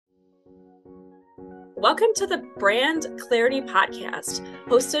Welcome to the Brand Clarity Podcast,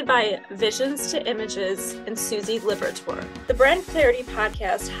 hosted by Visions to Images and Susie Liberatore. The Brand Clarity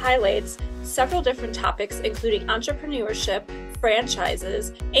Podcast highlights several different topics, including entrepreneurship,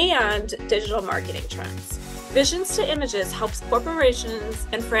 franchises, and digital marketing trends. Visions to Images helps corporations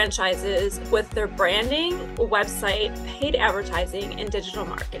and franchises with their branding, website, paid advertising, and digital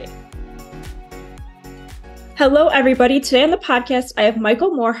marketing. Hello, everybody. Today on the podcast, I have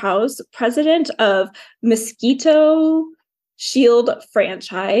Michael Moorhouse, President of Mosquito Shield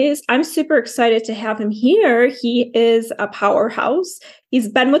Franchise. I'm super excited to have him here. He is a powerhouse. He's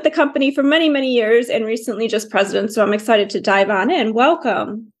been with the company for many, many years and recently just president. So I'm excited to dive on in.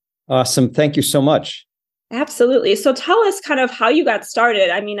 Welcome. Awesome. Thank you so much. Absolutely. So tell us kind of how you got started.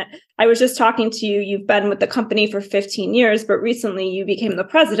 I mean, I was just talking to you. You've been with the company for 15 years, but recently you became the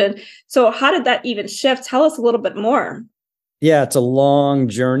president. So how did that even shift? Tell us a little bit more. Yeah, it's a long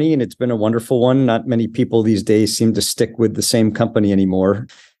journey and it's been a wonderful one. Not many people these days seem to stick with the same company anymore.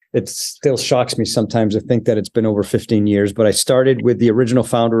 It still shocks me sometimes to think that it's been over 15 years, but I started with the original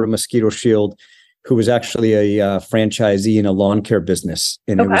founder of Mosquito Shield, who was actually a franchisee in a lawn care business.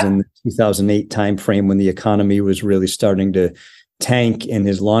 And It was in the 2008 timeframe when the economy was really starting to tank and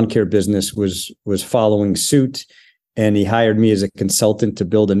his lawn care business was following suit. And he hired me as a consultant to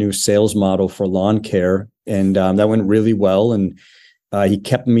build a new sales model for lawn care. And that went really well. And he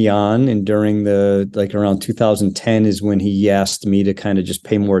kept me on. And during around 2010 is when he asked me to kind of just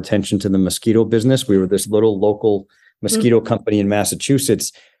pay more attention to the mosquito business. We were this little local mosquito company in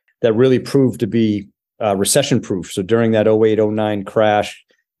Massachusetts that really proved to be recession-proof. So during that 08-09 crash,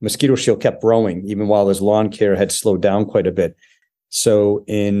 Mosquito Shield kept growing, even while his lawn care had slowed down quite a bit. So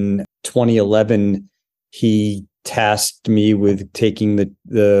in 2011, he tasked me with taking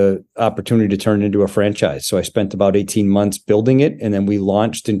the opportunity to turn it into a franchise. So I spent about 18 months building it, and then we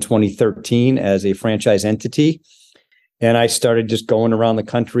launched in 2013 as a franchise entity. And I started just going around the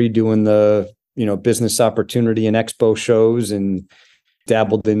country doing the business opportunity and expo shows and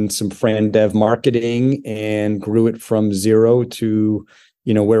dabbled in some fran dev marketing and grew it from zero to,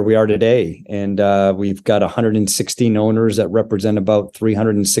 where we are today. And we've got 116 owners that represent about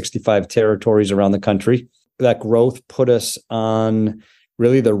 365 territories around the country. That growth put us on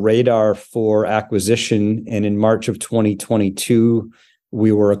really the radar for acquisition. And in March of 2022,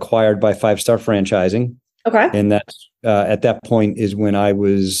 we were acquired by 5-Star Franchising. Okay. And that's at that point is when I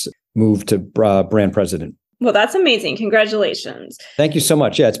was moved to brand president. Well, that's amazing. Congratulations. Thank you so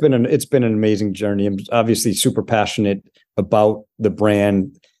much. Yeah, it's been an amazing journey. I'm obviously super passionate about the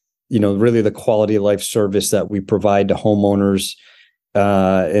brand, really the quality of life service that we provide to homeowners.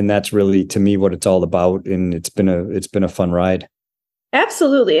 And that's really, to me, what it's all about. And it's been a fun ride.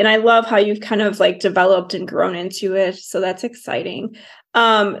 Absolutely. And I love how you've kind of developed and grown into it. So that's exciting.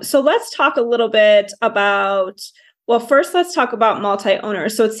 So let's talk a little bit about, well, first, let's talk about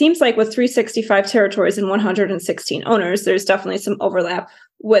multi-owners. So it seems like with 365 territories and 116 owners, there's definitely some overlap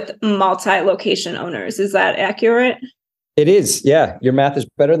with multi-location owners. Is that accurate? It is. Yeah. Your math is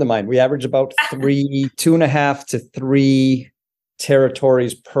better than mine. We average about 2.5 to 3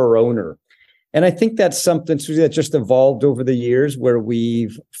 territories per owner. And I think that's something, Susie, that just evolved over the years where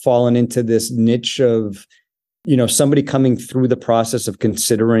we've fallen into this niche of somebody coming through the process of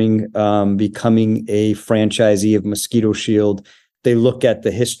considering becoming a franchisee of Mosquito Shield. They look at the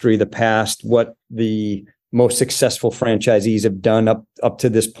history, the past, what the most successful franchisees have done up to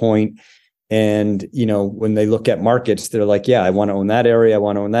this point. And, when they look at markets, they're like, yeah, I want to own that area. I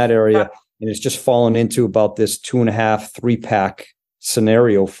want to own that area. And it's just fallen into about this 2.5, 3-pack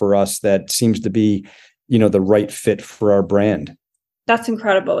scenario for us that seems to be, the right fit for our brand. That's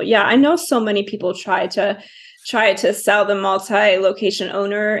incredible. Yeah, I know so many people try to sell the multi-location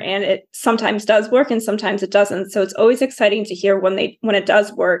owner, and it sometimes does work and sometimes it doesn't. So it's always exciting to hear when it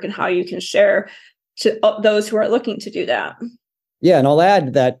does work and how you can share to those who are looking to do that. Yeah. And I'll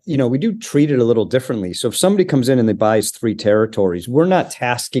add that, we do treat it a little differently. So if somebody comes in and they buys 3 territories, we're not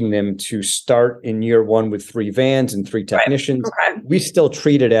tasking them to start in year 1 with 3 vans and 3 technicians. Right. Okay. We still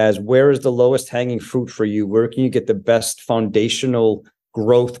treat it as, where is the lowest hanging fruit for you? Where can you get the best foundational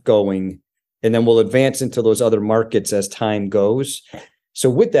growth going? And then we'll advance into those other markets as time goes.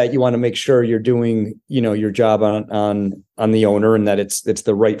 So with that, you want to make sure you're doing, your job on the owner and that it's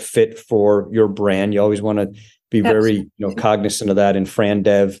the right fit for your brand. You always want to be very, cognizant of that in fran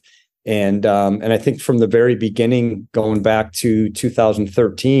dev. And I think from the very beginning, going back to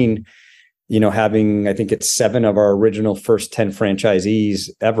 2013, having, I think it's 7 of our original first 10 franchisees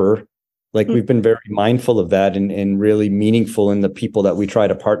ever. We've been very mindful of that and really meaningful in the people that we try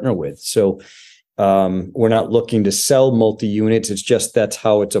to partner with. So we're not looking to sell multi-units. It's just that's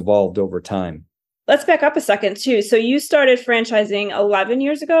how it's evolved over time. let's back up a second too. So you started franchising 11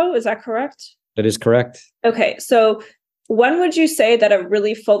 years ago. Is that correct? That is correct. Okay. So when would you say that it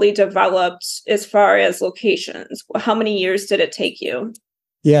really fully developed as far as locations? How many years did it take you?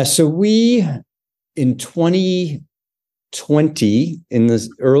 Yeah. So we, in 2020, in the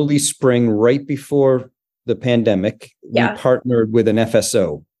early spring, right before the pandemic, we partnered with an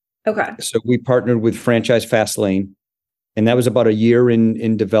FSO. Okay. So we partnered with Franchise Fastlane, and that was about a year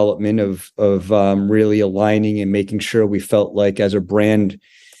in development of really aligning and making sure we felt like as a brand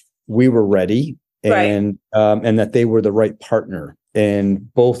we were ready, and that they were the right partner.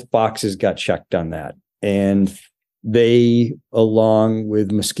 And both boxes got checked on that. And they, along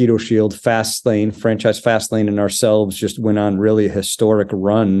with Mosquito Shield, Fastlane, Franchise Fastlane, and ourselves, just went on really a historic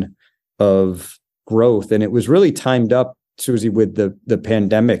run of growth. And it was really timed up, Susie, with the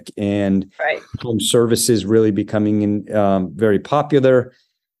pandemic and home services really becoming very popular.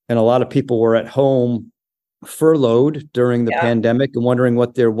 And a lot of people were at home furloughed during the pandemic and wondering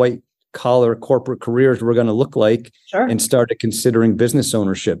what their white collar corporate careers were going to look like, and started considering business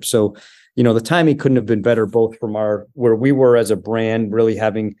ownership. So, the timing couldn't have been better, both from where we were as a brand, really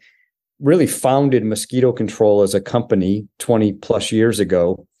having founded mosquito control as a company 20 plus years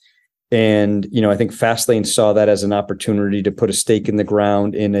ago. And, I think Fastlane saw that as an opportunity to put a stake in the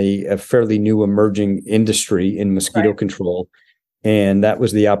ground in a fairly new emerging industry in mosquito control. And that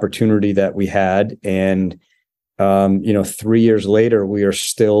was the opportunity that we had. And, 3 years later, we are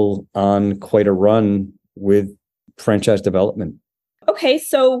still on quite a run with franchise development. Okay.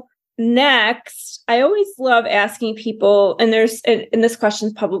 So next, I always love asking people, and this question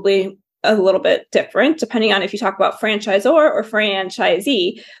is probably a little bit different depending on if you talk about franchisor or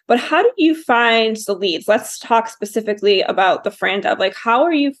franchisee, but how do you find the leads? Let's talk specifically about the Fran Dev. Like, how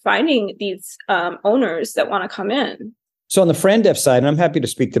are you finding these owners that want to come in? So on the Fran Dev side, and I'm happy to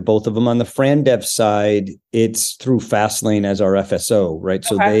speak to both of them. On the Fran Dev side, it's through Fastlane as our FSO, right?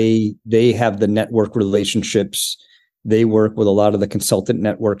 So they have the network relationships. They work with a lot of the consultant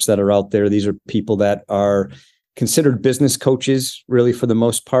networks that are out there. These are people that are considered business coaches, really, for the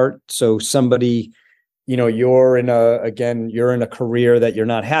most part. So somebody, you're in a career that you're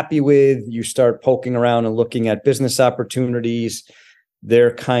not happy with. You start poking around and looking at business opportunities.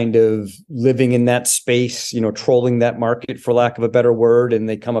 They're kind of living in that space, trolling that market, for lack of a better word. And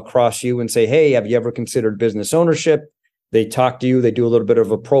they come across you and say, hey, have you ever considered business ownership? They talk to you, they do a little bit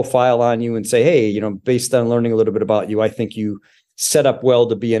of a profile on you and say, hey, based on learning a little bit about you, I think you set up well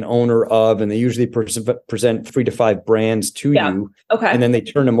to be an owner of, and they usually present 3 to 5 brands to you. Okay. And then they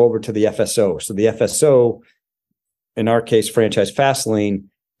turn them over to the FSO. So the FSO, in our case, Franchise Fastlane,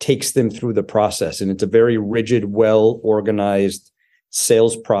 takes them through the process. And it's a very rigid, well-organized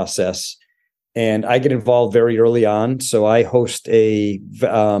sales process. And I get involved very early on. So I host a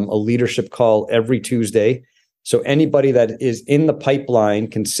leadership call every Tuesday. So anybody that is in the pipeline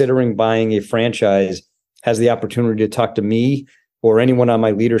considering buying a franchise has the opportunity to talk to me or anyone on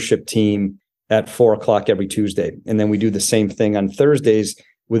my leadership team at 4:00 every Tuesday. And then we do the same thing on Thursdays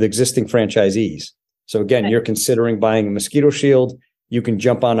with existing franchisees. So again, you're considering buying a Mosquito Shield. You can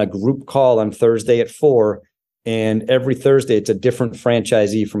jump on a group call on Thursday at 4:00. And every Thursday, it's a different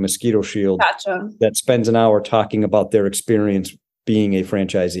franchisee from Mosquito Shield that spends an hour talking about their experience being a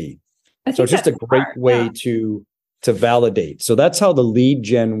franchisee. So it's just a great way to validate. So that's how the lead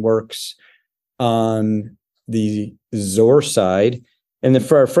gen works on the Zor side. And then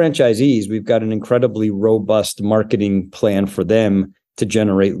for our franchisees, we've got an incredibly robust marketing plan for them to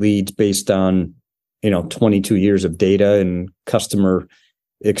generate leads based on, 22 years of data and customer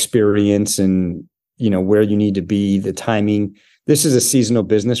experience and, where you need to be, the timing. This is a seasonal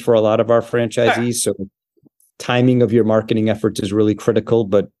business for a lot of our franchisees. So timing of your marketing efforts is really critical,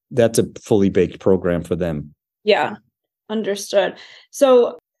 but that's a fully baked program for them. Yeah, understood.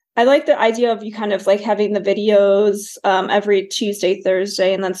 So I like the idea of you kind of like having the videos every Tuesday,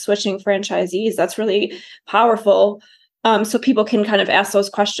 Thursday, and then switching franchisees. That's really powerful. So people can kind of ask those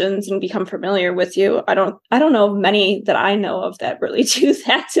questions and become familiar with you. I don't know of many that I know of that really do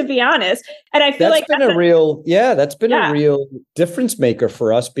that, to be honest. And I feel that's been a real difference maker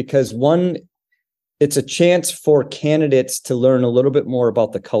for us, because one, it's a chance for candidates to learn a little bit more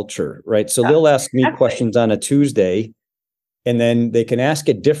about the culture, right? So they'll ask me questions on a Tuesday, and then they can ask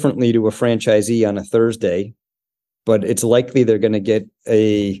it differently to a franchisee on a Thursday, but it's likely they're going to get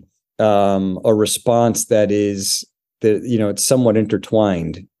a response that is, it's somewhat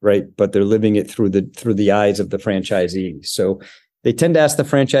intertwined, right? But they're living it through the eyes of the franchisee. So they tend to ask the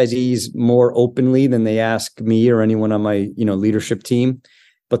franchisees more openly than they ask me or anyone on my, leadership team.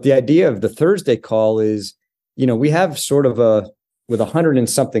 But the idea of the Thursday call is, we have sort of with 100 and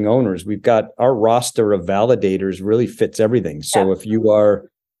something owners, we've got our roster of validators really fits everything. So if you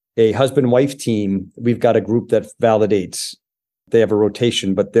are a husband-wife team, we've got a group that validates. They have a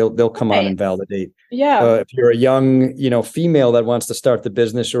rotation, but they'll come on and validate. If you're a young, female that wants to start the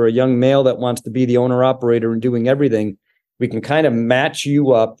business, or a young male that wants to be the owner operator and doing everything, we can kind of match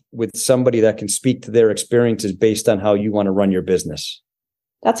you up with somebody that can speak to their experiences based on how you want to run your business.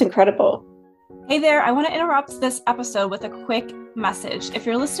 That's incredible. Hey there, I want to interrupt this episode with a quick message. If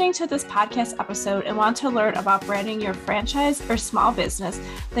you're listening to this podcast episode and want to learn about branding your franchise or small business,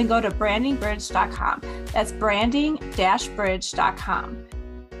 then go to brandingbridge.com. That's branding-bridge.com.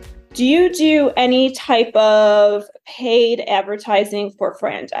 Do you do any type of paid advertising for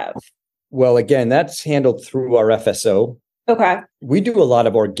FranDev? Well, again, that's handled through our FSO. Okay. We do a lot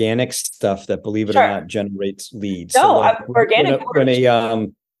of organic stuff that, believe it or not, generates leads. Organic.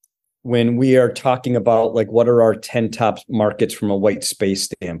 When we are talking about like what are our 10 top markets from a white space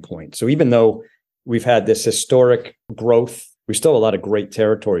standpoint. So even though we've had this historic growth, we still have a lot of great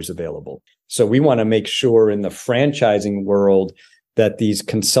territories available. So we want to make sure in the franchising world that these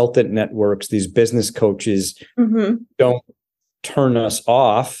consultant networks, these business coaches don't turn us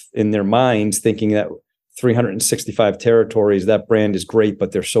off in their minds thinking that 365 territories, that brand is great,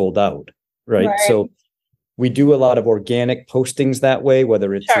 but they're sold out. Right. So we do a lot of organic postings that way,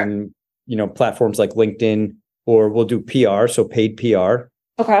 whether it's in, platforms like LinkedIn, or we'll do PR, so paid PR.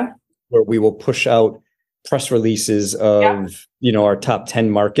 Okay. Where we will push out press releases of, our top 10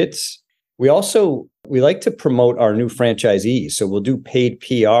 markets. We like to promote our new franchisees. So we'll do paid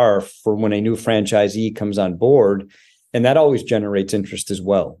PR for when a new franchisee comes on board, and that always generates interest as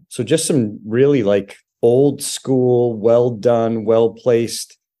well. So just some really like old school, well done, well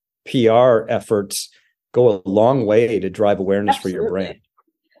placed PR efforts go a long way to drive awareness for your brand.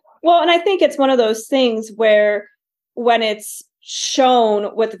 Well, and I think it's one of those things where when it's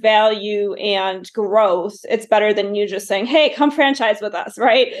shown with value and growth, it's better than you just saying, hey, come franchise with us,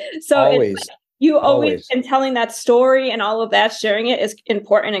 right? So always. And telling that story and all of that, sharing it is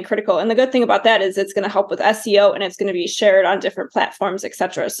important and critical. And the good thing about that is it's going to help with SEO, and it's going to be shared on different platforms, et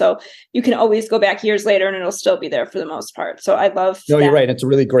cetera. So you can always go back years later and it'll still be there for the most part. So I love that. You're right. It's a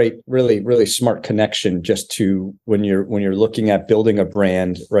really great, really, really smart connection just to when you're looking at building a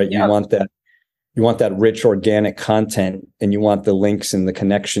brand, right? You want that rich organic content, and you want the links and the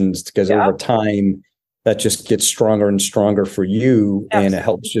connections, because over time that just gets stronger and stronger for you. And it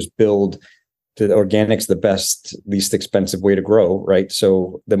helps just build. The organic's the best, least expensive way to grow, right?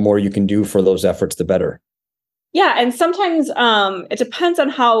 So the more you can do for those efforts, the better. Yeah. And sometimes it depends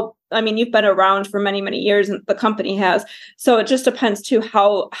on you've been around for many, many years, and the company has. So it just depends too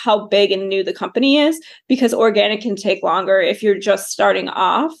how big and new the company is, because organic can take longer if you're just starting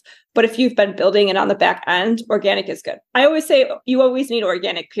off. But if you've been building it on the back end, organic is good. I always say you always need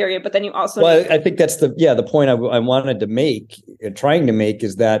organic, period. But then you also I think that's the point I wanted to make, trying to make,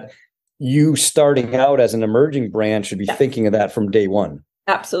 is that you starting out as an emerging brand should be thinking of that from day one.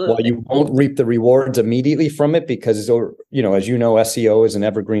 Absolutely. While you won't reap the rewards immediately from it, because, as you know, SEO is an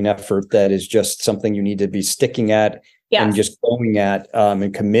evergreen effort that is just something you need to be sticking at and just going at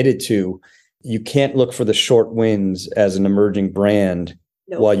and committed to. You can't look for the short wins as an emerging brand.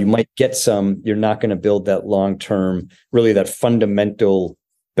 Nope. While you might get some, you're not going to build that long-term, really that fundamental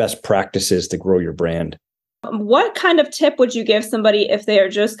best practices to grow your brand. What kind of tip would you give somebody if they are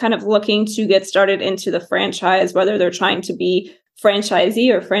just kind of looking to get started into the franchise, whether they're trying to be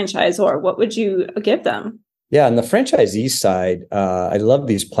franchisee or franchisor? What would you give them? Yeah, on the franchisee side, I love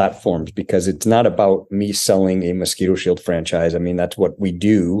these platforms because it's not about me selling a Mosquito Shield franchise. I mean, that's what we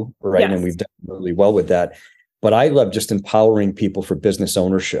do, right? Yes. And we've done really well with that. But I love just empowering people for business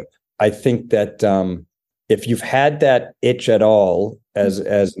ownership. I think that if you've had that itch at all as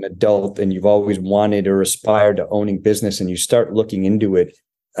an adult, and you've always wanted or aspired to owning business, and you start looking into it,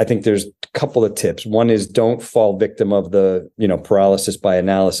 I think there's a couple of tips. One is don't fall victim of the, paralysis by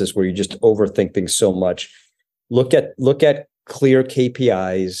analysis, where you just overthink things so much. Look at clear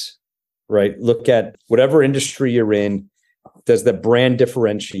KPIs, right? Look at whatever industry you're in. Does the brand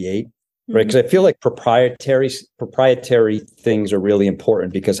differentiate? Right. Because I feel like proprietary things are really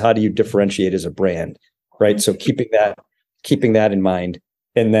important, because how do you differentiate as a brand? Right. So keeping that in mind,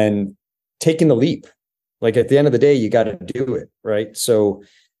 and then taking the leap. Like at the end of the day, you got to do it. Right. So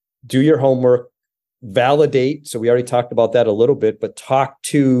do your homework, validate. So we already talked about that a little bit, but talk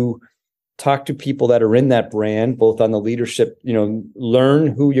to people that are in that brand, both on the leadership, learn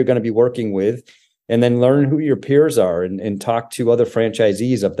who you're going to be working with, and then learn who your peers are, and talk to other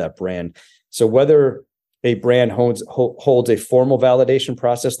franchisees of that brand. So whether a brand holds a formal validation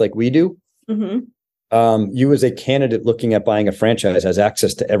process like we do, you as a candidate looking at buying a franchise has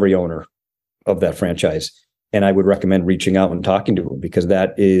access to every owner of that franchise. And I would recommend reaching out and talking to them, because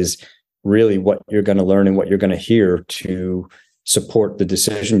that is really what you're going to learn and what you're going to hear to support the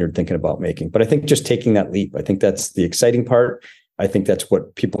decision you're thinking about making. But I think just taking that leap, I think that's the exciting part. I think that's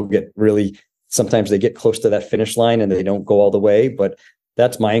what people get really, sometimes they get close to that finish line and they don't go all the way. But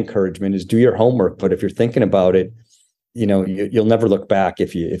that's my encouragement, is do your homework. But if you're thinking about it, you'll never look back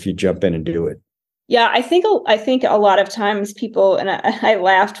if you jump in and do it. Yeah, I think a lot of times people, and I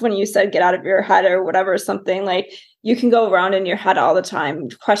laughed when you said get out of your head or whatever, something like you can go around in your head all the time,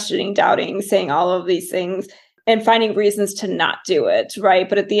 questioning, doubting, saying all of these things and finding reasons to not do it, right?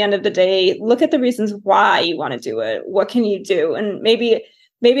 But at the end of the day, look at the reasons why you want to do it. What can you do? And maybe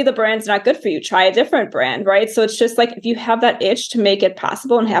the brand's not good for you. Try a different brand, right? So it's just like if you have that itch to make it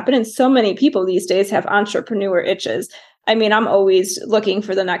possible and happen, and so many people these days have entrepreneur itches. I mean, I'm always looking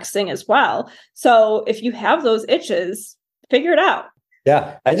for the next thing as well. So if you have those itches, figure it out.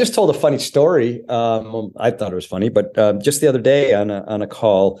 Yeah, I just told a funny story. I thought it was funny, but just the other day on a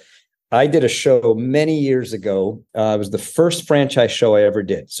call, I did a show many years ago. It was the first franchise show I ever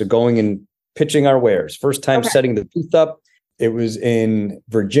did. So going and pitching our wares, first time setting the booth up. It was in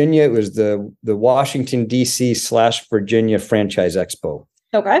Virginia. It was the Washington, D.C. / Virginia Franchise Expo.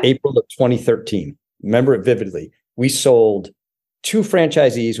 Okay. April of 2013. Remember it vividly. We sold 2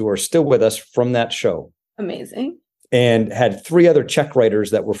 franchisees who are still with us from that show. Amazing. And had 3 other check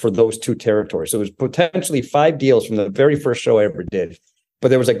writers that were for those 2 territories. So it was potentially 5 deals from the very first show I ever did. But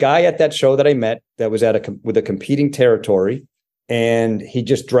there was a guy at that show that I met that was with a competing territory, and he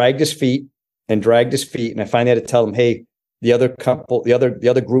just dragged his feet. And I finally had to tell him, hey, the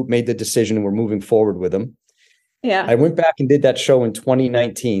other group made the decision and we're moving forward with them. Yeah. I went back and did that show in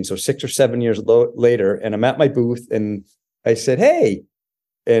 2019. So 6 or 7 years later, and I'm at my booth and I said, hey,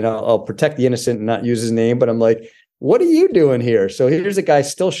 and I'll protect the innocent and not use his name, but I'm like, what are you doing here? So here's a guy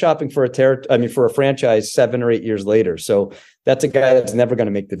still shopping for a franchise 7 or 8 years later. So that's a guy that's never going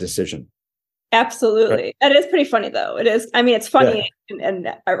to make the decision. Absolutely. Right. It is pretty funny though. It is. I mean, it's funny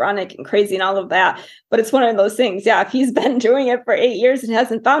and ironic and crazy and all of that, but it's one of those things. Yeah. If he's been doing it for 8 years and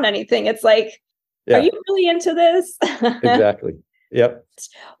hasn't found anything, it's like, are you really into this? Exactly. Yep.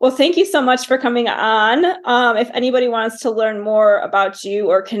 Well, thank you so much for coming on. If anybody wants to learn more about you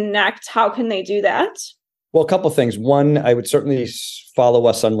or connect, how can they do that? Well, a couple of things. One, I would certainly follow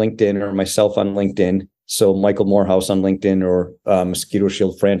us on LinkedIn, or myself on LinkedIn. So Michael Moorhouse on LinkedIn, or Mosquito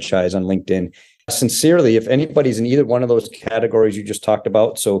Shield Franchise on LinkedIn. Sincerely, if anybody's in either one of those categories you just talked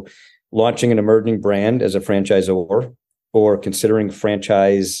about, so launching an emerging brand as a franchisor or considering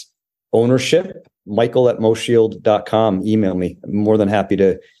franchise ownership, michael@moshield.com, email me. I'm more than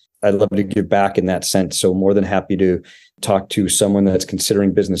happy I'd love to give back in that sense. So more than happy to talk to someone that's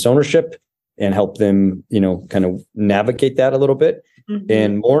considering business ownership and help them, kind of navigate that a little bit. Mm-hmm.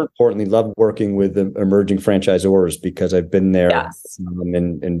 And more importantly, love working with the emerging franchisors, because I've been there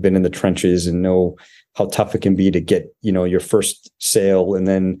and been in the trenches and know how tough it can be to get, your first sale, and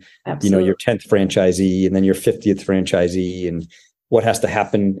then, your 10th franchisee, and then your 50th franchisee, and what has to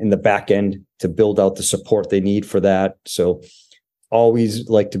happen in the back end to build out the support they need for that. So always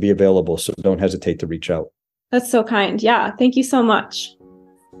like to be available. So don't hesitate to reach out. That's so kind. Yeah. Thank you so much.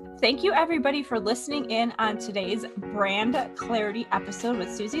 Thank you, everybody, for listening in on today's Brand Clarity episode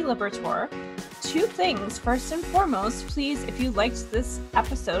with Susie Liberatore. 2 things. First and foremost, please, if you liked this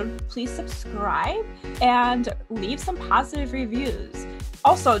episode, please subscribe and leave some positive reviews.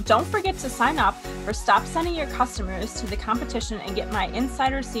 Also, don't forget to sign up for Stop Sending Your Customers to the Competition and get my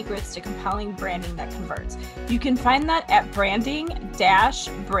insider secrets to compelling branding that converts. You can find that at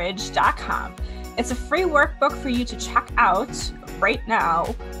branding-bridge.com. It's a free workbook for you to check out right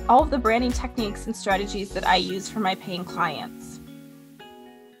now, all of the branding techniques and strategies that I use for my paying clients.